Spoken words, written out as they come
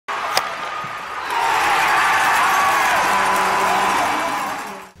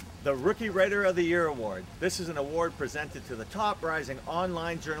the Rookie Writer of the Year Award. This is an award presented to the top rising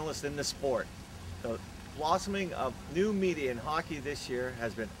online journalist in the sport. The blossoming of new media in hockey this year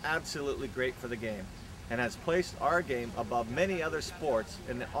has been absolutely great for the game and has placed our game above many other sports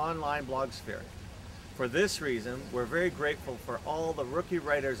in the online blogosphere. For this reason, we're very grateful for all the rookie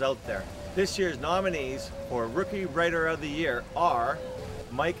writers out there. This year's nominees for Rookie Writer of the Year are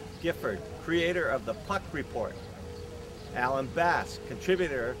Mike Gifford, creator of the Puck Report; Alan Bass,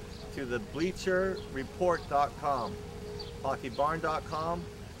 contributor to the BleacherReport.com, HockeyBarn.com,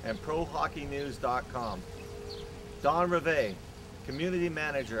 and ProHockeyNews.com; Don Reve, community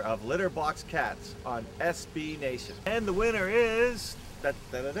manager of Litterbox Cats on SB Nation. And the winner is...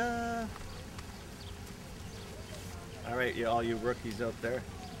 All right, all you rookies out there.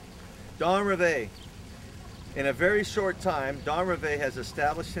 Don Reve. In a very short time, Don Reve has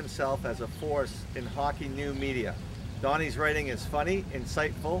established himself as a force in hockey new media. Donnie's writing is funny,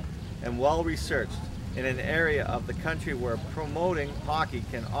 insightful, and well-researched in an area of the country where promoting hockey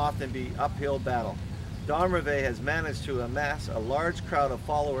can often be uphill battle. Don Reve has managed to amass a large crowd of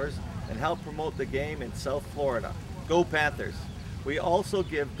followers and help promote the game in South Florida. Go Panthers! We also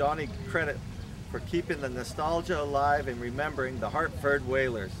give Donnie credit for keeping the nostalgia alive and remembering the Hartford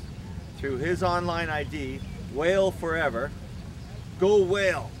Whalers. Through his online ID, Whale Forever, go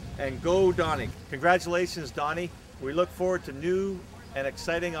Whale and go Donnie. Congratulations, Donnie. We look forward to new and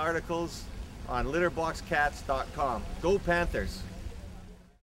exciting articles on litterboxcats.com. Go Panthers!